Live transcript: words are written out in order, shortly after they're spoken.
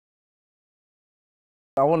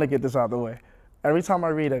I want to get this out of the way. Every time I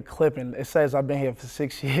read a clipping, it says I've been here for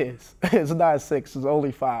 6 years. It's not 6, it's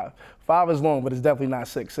only 5. 5 is long, but it's definitely not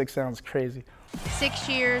 6. 6 sounds crazy. 6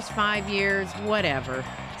 years, 5 years, whatever.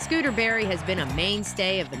 Scooter Berry has been a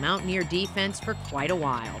mainstay of the Mountaineer defense for quite a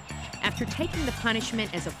while. After taking the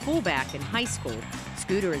punishment as a fullback in high school,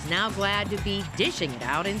 Scooter is now glad to be dishing it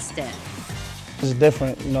out instead. It's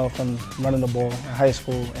different, you know, from running the ball in high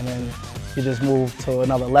school, and then you just move to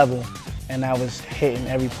another level, and now it's hitting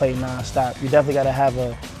every play nonstop. You definitely got to have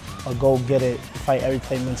a go-get-it, fight every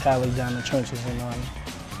play mentality down the trenches, and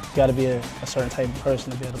you got to be a certain type of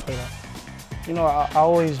person to be able to play that. You know, I've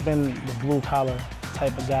always been the blue-collar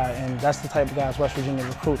type of guy, and that's the type of guys West Virginia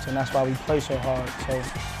recruits, and that's why we play so hard. So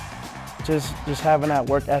just having that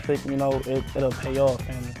work ethic, you know, it'll pay off,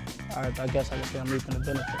 and I guess I can say I'm reaping the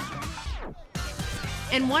benefits.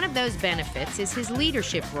 And one of those benefits is his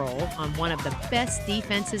leadership role on one of the best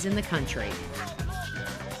defenses in the country.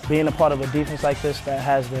 Being a part of a defense like this that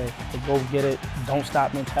has the go-get-it,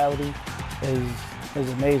 don't-stop mentality is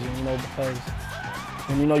amazing, you know, because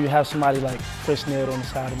when you know you have somebody like Chris Neal on the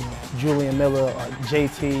side of me, Julian Miller, or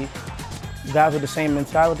JT, guys with the same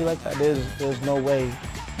mentality like that, there's no way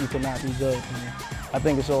you cannot be good. And I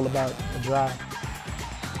think it's all about the drive.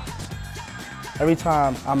 Every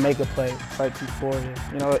time I make a play, it's like euphoria.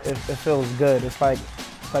 You know, it feels good. It's like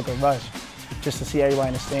a rush. Just to see everybody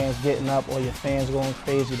in the stands getting up, all your fans going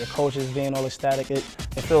crazy, the coaches being all ecstatic, it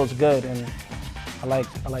feels good, and I like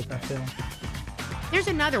that feeling. There's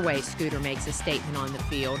another way Scooter makes a statement on the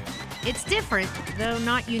field. It's different, though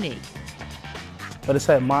not unique. But it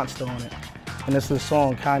said Monster on it. And this is a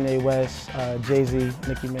song Kanye West, Jay-Z,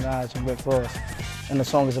 Nicki Minaj, and Rick Ross. And the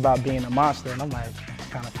song is about being a monster, and I'm like, it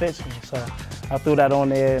kind of fits me. So I threw that on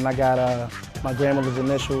there, and I got my grandmother's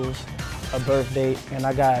initials, her birth date, and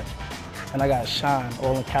I got Shine,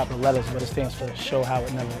 all in capital letters, but it stands for Show How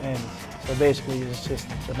It Never Ends. So basically, it's just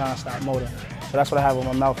the nonstop motor. So that's what I have on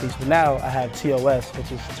my mouthpiece. But now I have TOS, which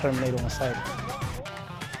is Terminator on Sight.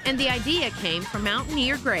 And the idea came from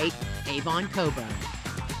Mountaineer great Avon Cobourne.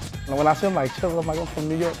 And when I see him like chill, I'm like, I'm from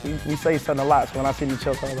New York. We say something a lot. So when I see him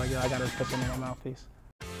chill, I'm like, yo, I gotta put something on my mouthpiece.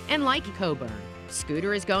 And like Cobourne,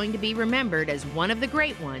 Scooter is going to be remembered as one of the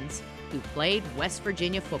great ones who played West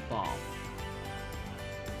Virginia football.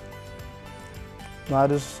 No,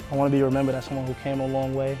 I want to be remembered as someone who came a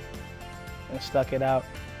long way and stuck it out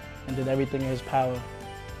and did everything in his power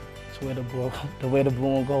to wear the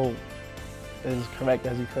blue and gold as correct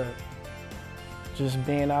as he could. Just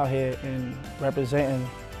being out here and representing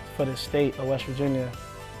for the state of West Virginia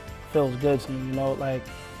feels good to me, you know, like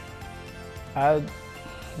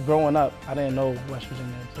growing up, I didn't know West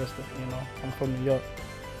Virginia existed, you know, I'm from New York.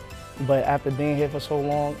 But after being here for so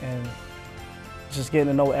long and just getting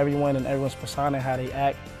to know everyone and everyone's persona, how they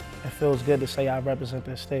act, it feels good to say I represent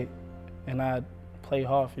this state and I play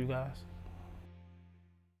hard for you guys.